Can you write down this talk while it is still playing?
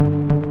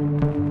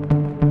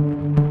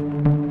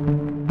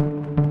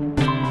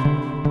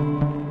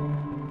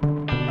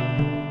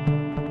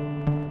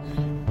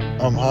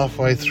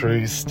halfway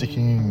through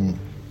sticking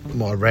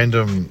my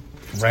random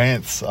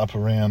rants up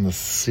around the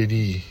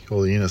city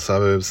or the inner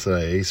suburbs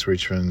today. East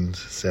Richmond,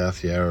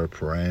 South Yarra,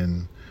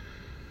 Prahran,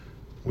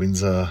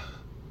 Windsor,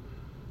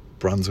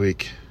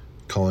 Brunswick,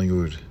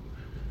 Collingwood.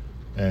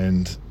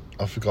 And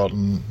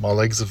my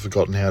legs have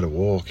forgotten how to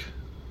walk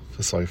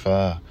for so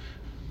far.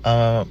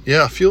 I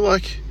feel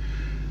like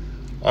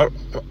I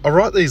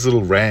write these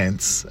little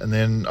rants and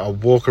then I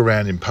walk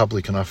around in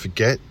public and I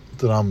forget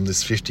that I'm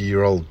this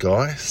 50-year-old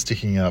guy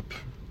sticking up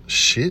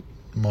shit,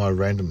 my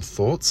random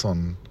thoughts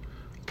on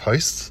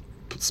posts,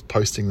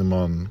 posting them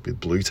on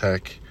with blue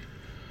tack,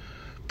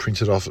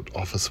 printed off at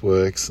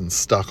Officeworks and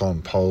stuck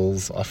on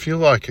poles. I feel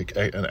like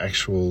an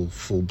actual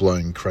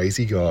full-blown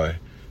crazy guy.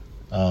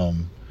 I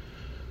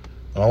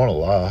want to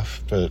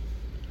laugh, but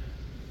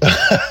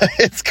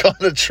it's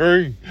kind of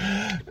true.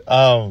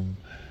 I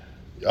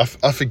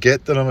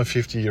forget that I'm a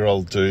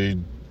 50-year-old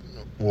dude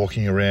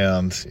walking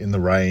around in the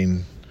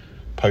rain,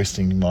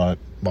 posting my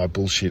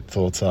bullshit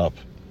thoughts up.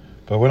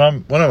 But when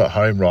I'm at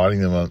home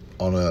writing them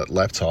on a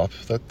laptop,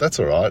 that's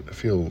all right. I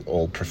feel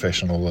all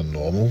professional and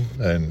normal,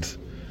 and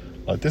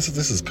like this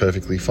is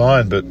perfectly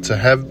fine. But to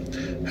have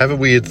a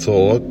weird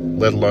thought,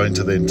 let alone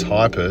to then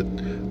type it,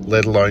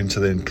 let alone to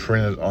then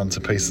print it onto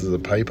pieces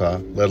of paper,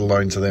 let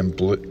alone to then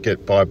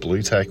get by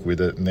blue tack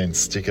with it and then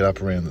stick it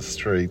up around the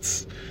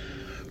streets,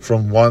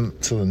 from one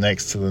to the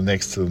next to the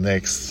next to the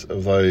next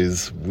of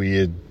those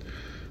weird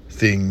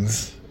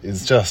things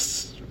is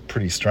just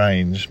pretty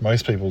strange.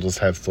 Most people just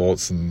have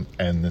thoughts and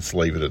just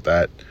leave it at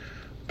that.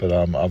 But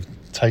I've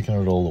taken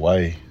it all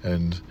away,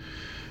 and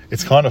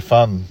it's kind of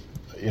fun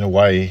in a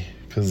way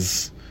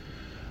because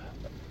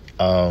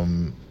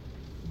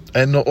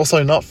and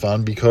also not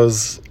fun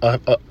because I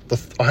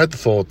had the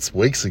thoughts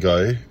weeks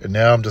ago, and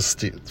now I'm just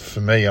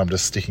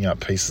sticking up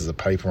pieces of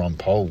paper on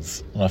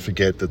poles, and I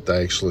forget that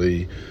they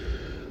actually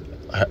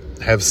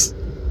have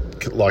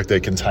like their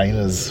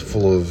containers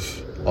full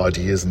of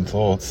ideas and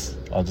thoughts.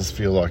 I just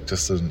feel like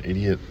just an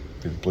idiot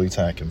with blue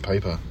tack and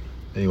paper.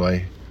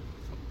 Anyway,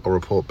 I'll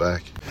report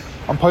back.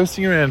 I'm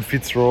posting around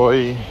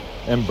Fitzroy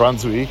and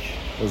Brunswick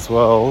as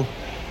well,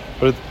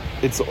 but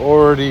it's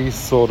already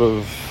sort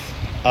of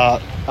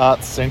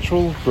art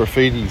central,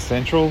 graffiti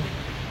central,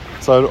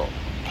 so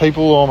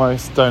people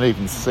almost don't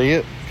even see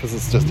it because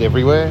it's just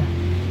everywhere.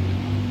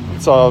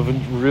 So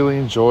I've really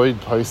enjoyed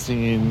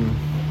posting in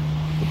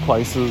the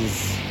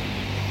places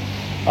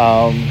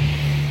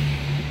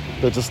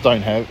that just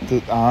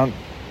aren't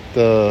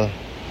the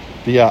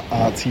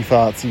artsy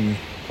fartsy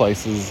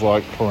places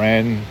like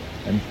Prahran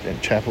and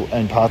Chapel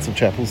and parts of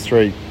Chapel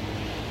Street.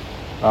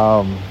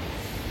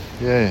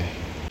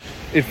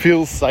 It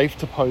feels safe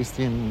to post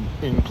in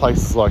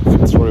places like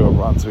Fitzroy or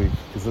Brunswick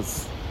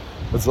because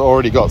it's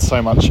already got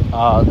so much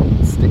art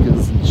and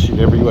stickers and shit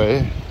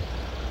everywhere.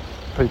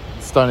 People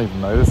just don't even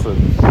notice it.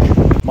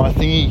 My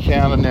thingy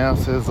counter now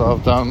says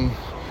I've done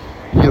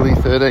nearly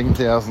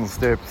 13,000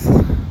 steps,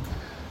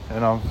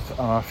 and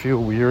I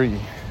feel weary.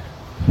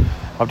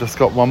 I've just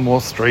got one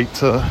more street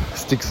to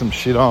stick some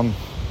shit on.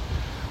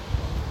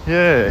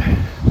 Yeah,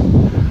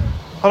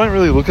 I don't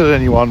really look at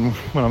anyone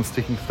when I'm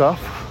sticking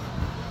stuff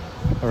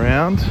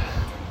around.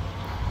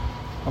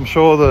 I'm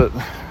sure that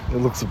it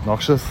looks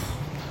obnoxious.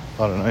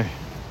 I don't know.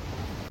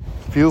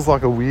 Feels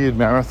like a weird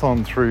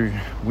marathon through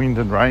wind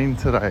and rain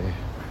today.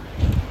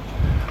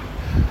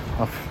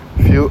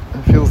 It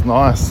feels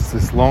nice,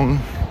 this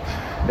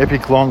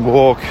epic long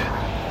walk.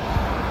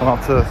 I'm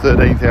up to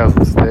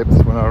 13,000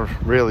 steps when I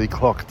rarely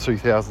clock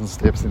 2,000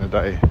 steps in a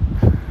day.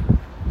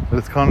 But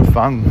it's kind of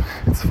fun.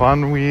 It's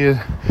fun,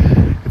 weird.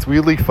 It's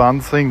weirdly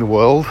fun seeing the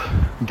world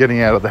and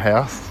getting out of the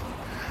house.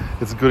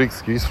 It's a good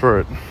excuse for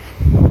it.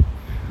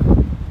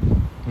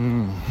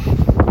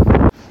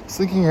 I was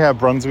thinking how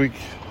Brunswick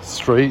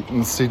Street,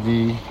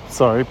 Sydney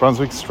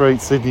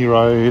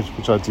Road,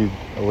 which I did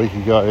a week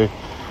ago,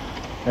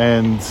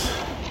 and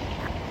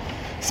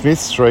Smith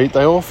Street,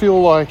 they all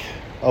feel like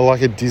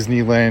a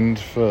Disneyland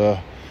for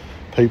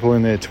people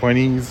in their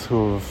 20s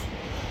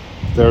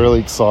they're really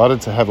excited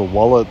to have a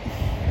wallet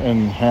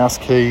and house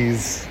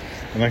keys,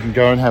 and they can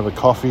go and have a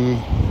coffee.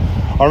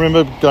 I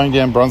remember going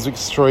down Brunswick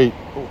Street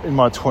in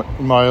my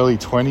early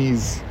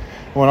 20s.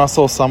 When I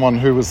saw someone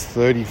who was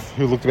 30,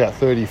 who looked about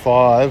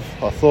 35,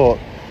 I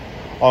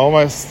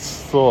almost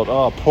thought,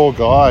 oh, poor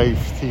guy,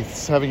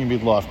 he's having a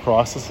midlife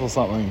crisis or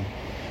something.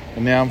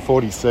 And now I'm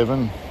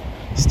 47,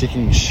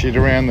 sticking shit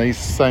around these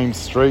same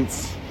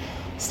streets,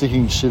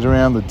 sticking shit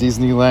around the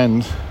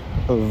Disneyland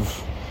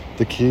of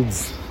the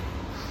kids.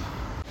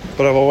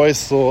 But I've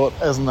always thought,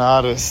 as an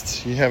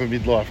artist, you have a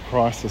midlife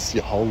crisis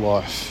your whole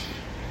life.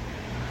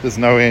 There's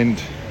no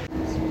end.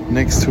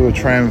 Next to a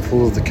tram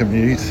full of the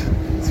commute.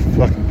 It's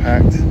fucking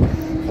packed.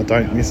 I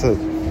don't miss it.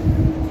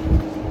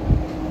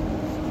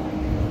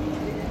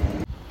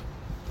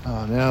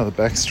 Oh, now the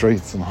back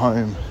streets and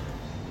home.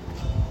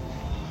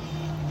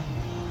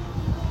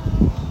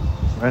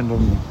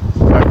 Random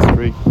back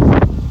street. Cool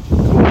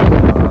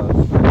cars.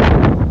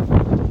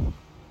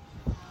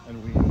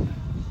 And wind.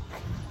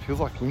 Feels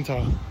like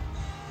winter.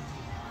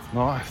 It's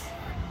nice.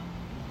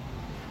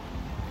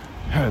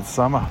 and it's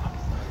summer.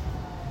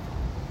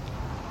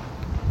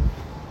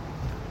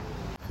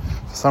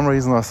 For some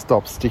reason I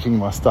stopped sticking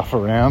my stuff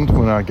around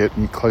when I get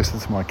closer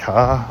to my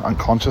car,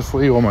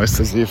 unconsciously, almost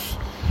as if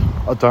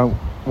I don't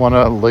want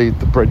to lead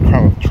the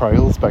breadcrumb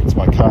trails back to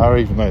my car,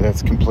 even though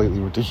that's completely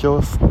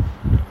ridiculous.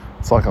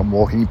 It's like I'm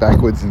walking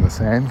backwards in the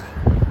sand.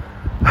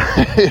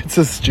 It's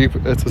a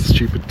stupid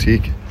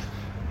tick.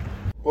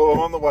 Well, I'm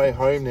on the way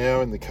home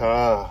now in the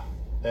car,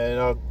 and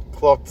I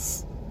clocked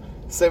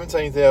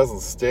 17,000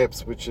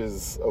 steps, which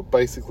is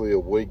basically a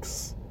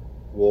week's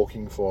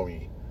walking for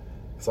me.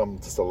 Because I'm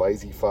just a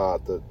lazy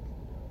fart that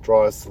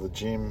drives to the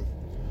gym,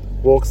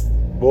 walks,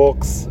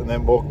 and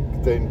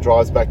then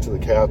drives back to the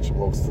couch and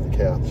walks to the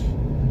couch.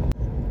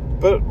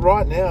 But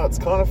right now, it's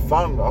kind of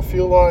fun. I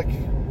feel like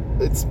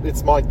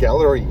it's my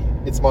gallery.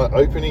 It's my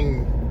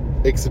opening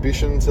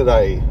exhibition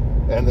today,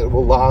 and it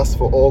will last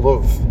for all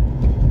of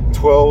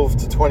 12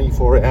 to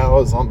 24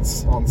 hours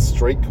on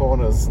street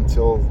corners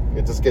until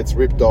it just gets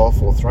ripped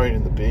off or thrown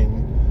in the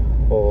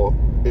bin, or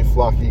if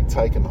lucky,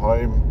 taken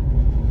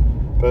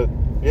home. But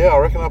yeah, I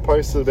reckon I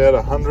posted about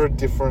 100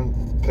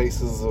 different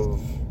pieces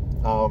of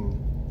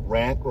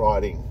rant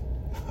writing,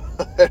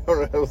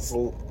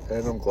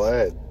 and I'm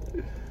glad.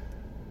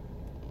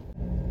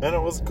 And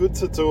it was good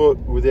to do it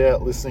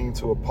without listening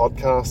to a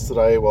podcast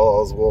today while I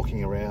was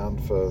walking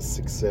around for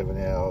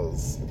 6-7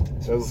 hours.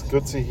 It was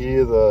good to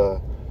hear the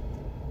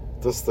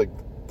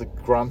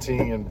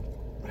grunting and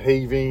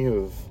heaving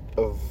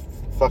of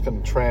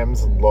fucking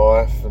trams and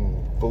life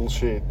and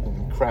bullshit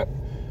and crap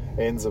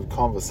ends of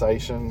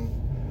conversation.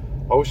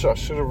 I wish I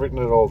should have written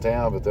it all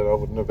down, but then I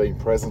wouldn't have been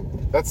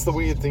present. That's the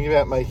weird thing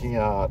about making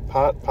art.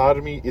 Part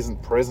of me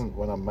isn't present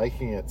when I'm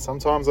making it.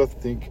 Sometimes I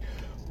think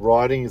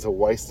writing is a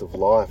waste of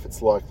life.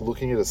 It's like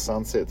looking at a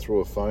sunset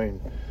through a phone.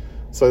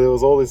 So there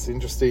was all this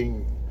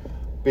interesting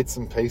bits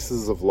and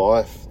pieces of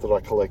life that I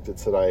collected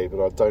today,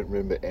 but I don't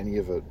remember any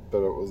of it.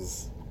 But it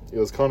was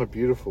kind of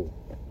beautiful.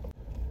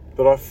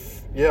 But I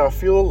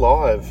feel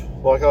alive.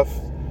 Like I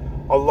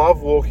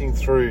love walking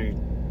through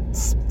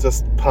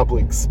just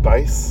public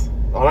space.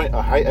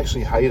 I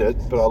actually hate it,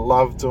 but I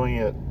love doing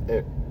it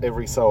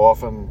every so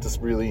often,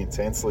 just really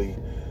intensely,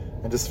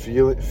 and just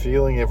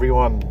feeling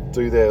everyone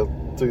do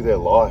their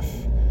life.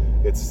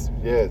 It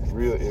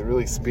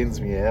really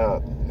spins me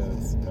out,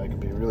 and it can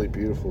be really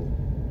beautiful.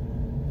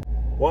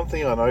 One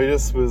thing I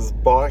noticed was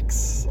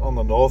bikes on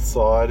the north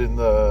side in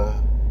the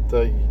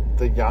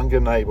younger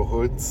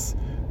neighbourhoods.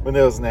 When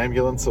there was an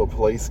ambulance or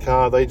police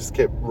car, they just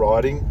kept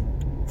riding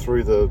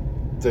through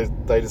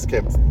they just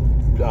kept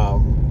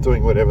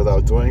doing whatever they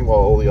were doing while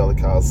all the other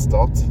cars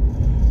stopped.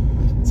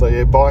 So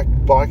yeah,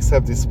 bikes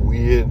have this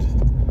weird.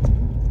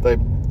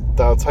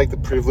 They'll take the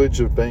privilege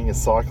of being a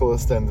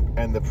cyclist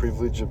and the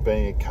privilege of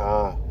being a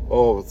car.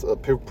 It's a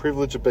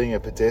privilege of being a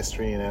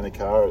pedestrian and a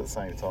car at the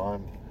same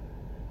time.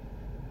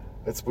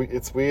 It's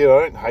weird.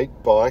 I don't hate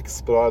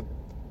bikes, but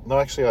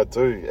I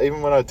do.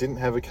 Even when I didn't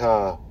have a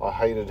car, I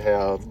hated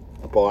how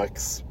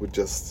bikes would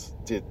just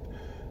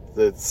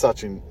there's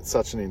such an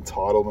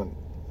entitlement.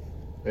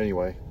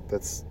 Anyway,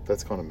 that's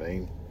kind of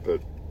mean,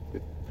 but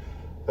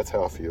that's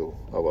how I feel.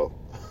 Oh well.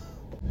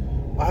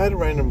 I had a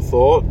random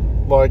thought,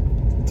 like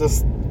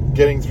just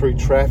getting through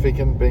traffic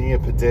and being a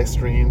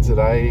pedestrian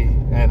today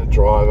and a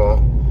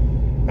driver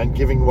and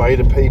giving way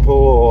to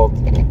people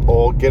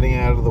or getting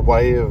out of the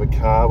way of a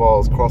car while I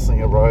was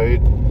crossing a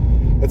road.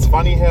 It's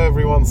funny how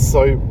everyone's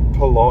so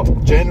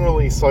polite,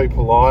 generally so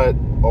polite,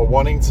 or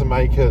wanting to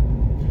make it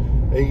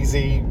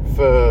easy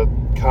for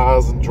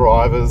cars and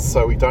drivers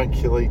so we don't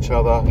kill each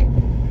other.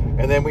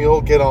 And then we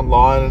all get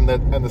online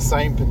and the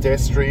same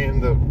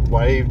pedestrian that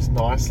waved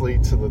nicely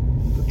to the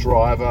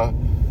driver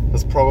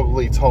has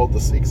probably told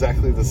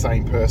exactly the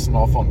same person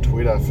off on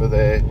Twitter for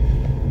their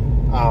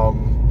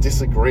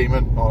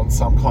disagreement on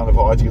some kind of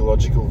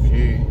ideological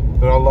view.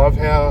 But I love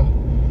how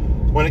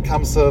when it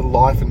comes to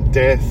life and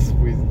death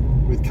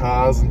with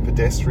cars and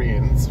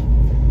pedestrians,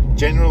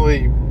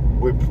 generally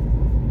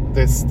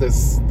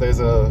there's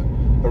a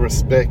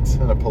respect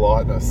and a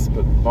politeness,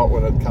 but not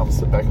when it comes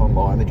to back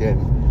online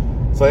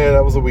again. So yeah,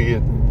 that was a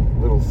weird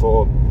little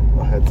thought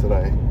I had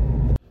today.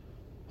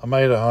 I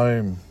made it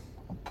home.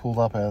 I pulled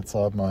up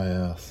outside my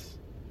house.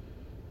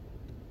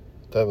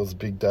 That was a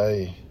big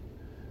day.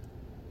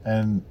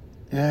 And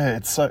yeah,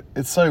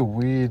 it's so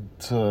weird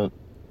to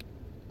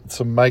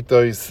make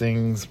those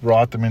things,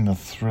 write them in the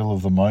thrill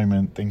of the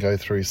moment, then go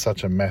through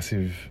such a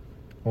massive,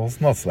 well, it's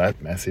not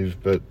that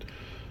massive, but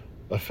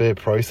a fair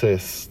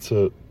process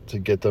to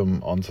get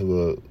them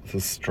onto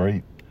the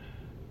street.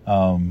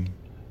 And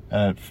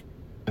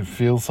it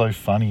feels so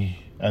funny.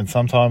 And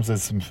sometimes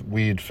there's some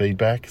weird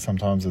feedback.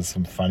 Sometimes there's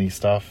some funny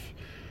stuff.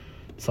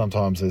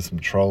 Sometimes there's some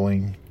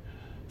trolling.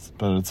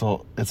 But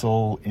it's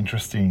all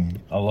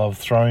interesting. I love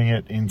throwing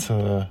it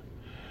into.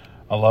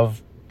 I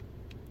love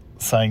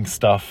saying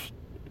stuff,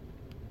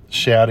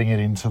 shouting it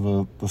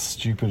into the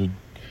stupid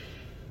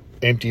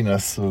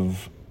emptiness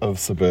of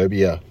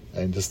suburbia,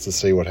 and just to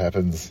see what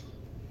happens.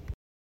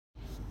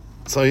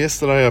 So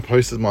yesterday I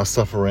posted my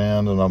stuff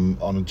around, and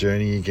I'm on a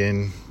journey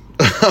again.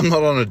 I'm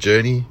not on a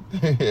journey.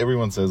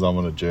 Everyone says I'm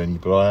on a journey,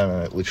 but I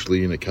am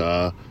literally in a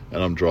car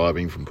and I'm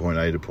driving from point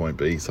A to point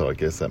B, so I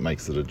guess that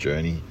makes it a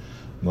journey,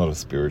 not a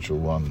spiritual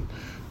one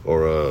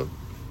or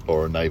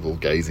a navel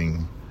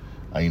gazing,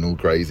 anal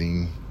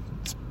grazing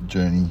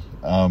journey.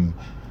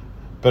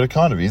 But it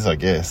kind of is, I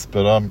guess.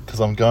 But because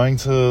I'm going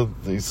to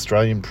the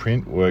Australian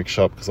Print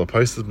Workshop, because I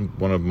posted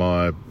one of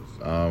my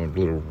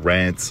little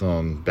rants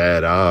on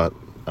bad art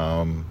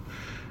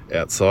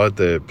outside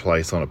their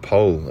place on a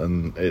pole,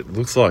 and it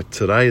looks like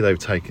today they've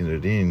taken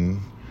it in.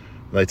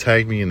 They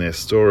tagged me in their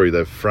story.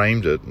 They've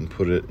framed it and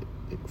put it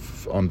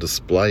on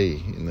display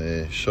in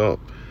their shop,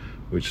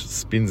 which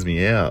spins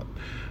me out.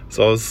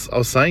 So I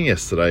was saying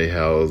yesterday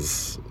how I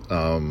was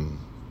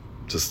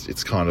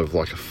it's kind of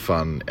like a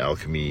fun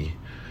alchemy,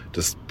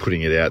 just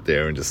putting it out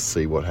there and just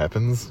see what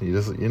happens. You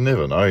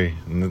never know.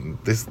 And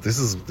this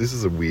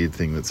is a weird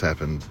thing that's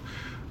happened.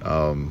 So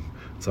I'm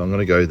going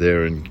to go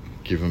there and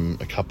give them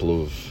a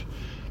couple of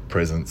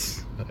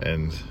presents,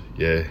 and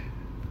yeah.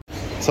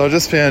 So I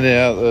just found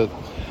out that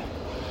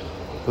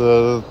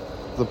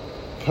the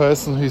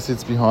person who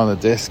sits behind the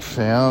desk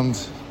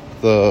found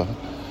the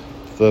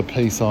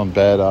piece on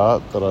bad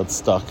art that I'd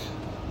stuck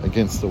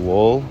against the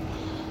wall,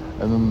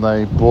 and then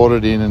they brought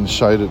it in and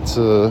showed it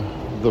to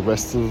the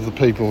rest of the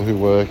people who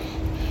work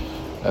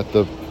at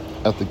the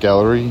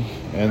gallery,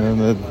 and then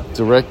the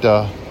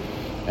director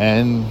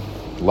Anne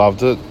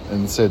loved it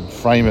and said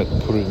frame it and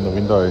put it in the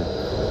window.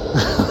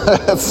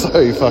 That's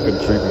so fucking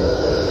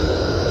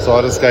trippy. So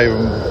I just gave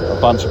him a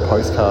bunch of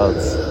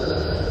postcards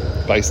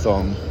based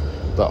on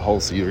that whole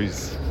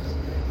series.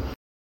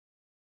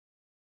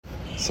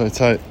 So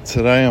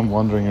today I'm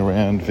wandering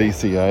around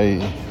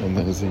VCA, and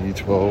there's a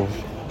U12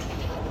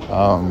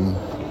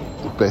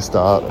 Best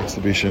Art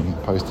exhibition,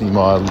 posting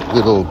my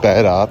little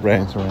bad art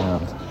rant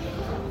around.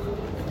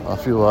 I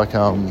feel like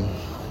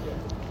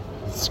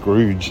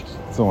Scrooge.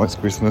 It's almost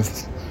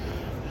Christmas.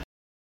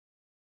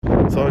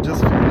 So I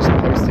just finished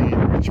posting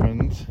in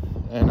Richmond,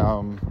 and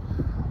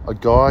a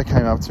guy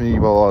came up to me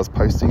while I was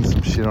posting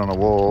some shit on a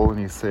wall, and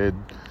he said,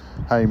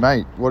 "Hey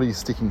mate, what are you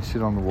sticking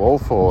shit on the wall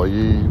for?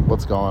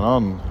 What's going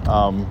on?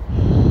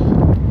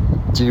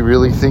 Do you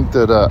really think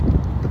that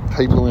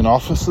people in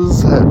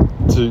offices have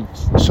to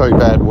show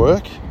bad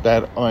work?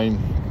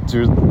 Do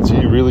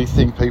you really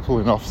think people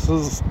in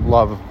offices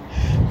love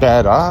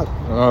bad art?"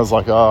 And I was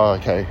like, "Oh,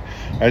 okay."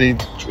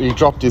 And he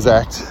dropped his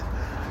act,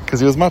 because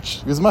he was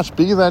much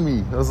bigger than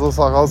me. I was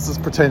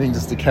just pretending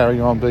just to carry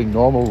on being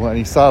normal, and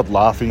he started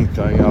laughing,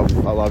 going, "Oh,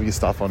 I love your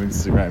stuff on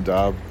Instagram,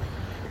 Darb."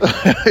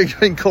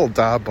 Being called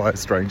Darb by a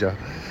stranger.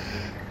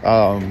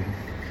 And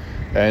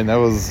that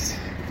was,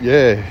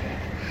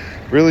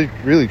 really,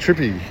 really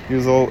trippy. He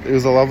was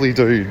a lovely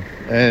dude,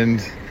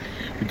 and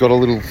we got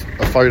a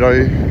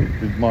photo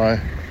with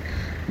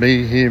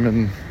me, him,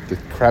 and the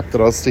crap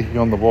that I was sticking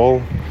on the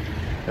wall.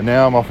 And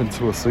now I'm off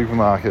into a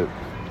supermarket.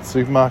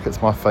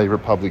 Supermarket's my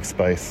favourite public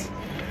space.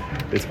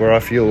 It's where I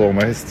feel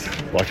almost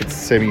like it's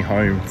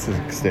semi-home. It's an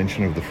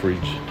extension of the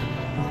fridge.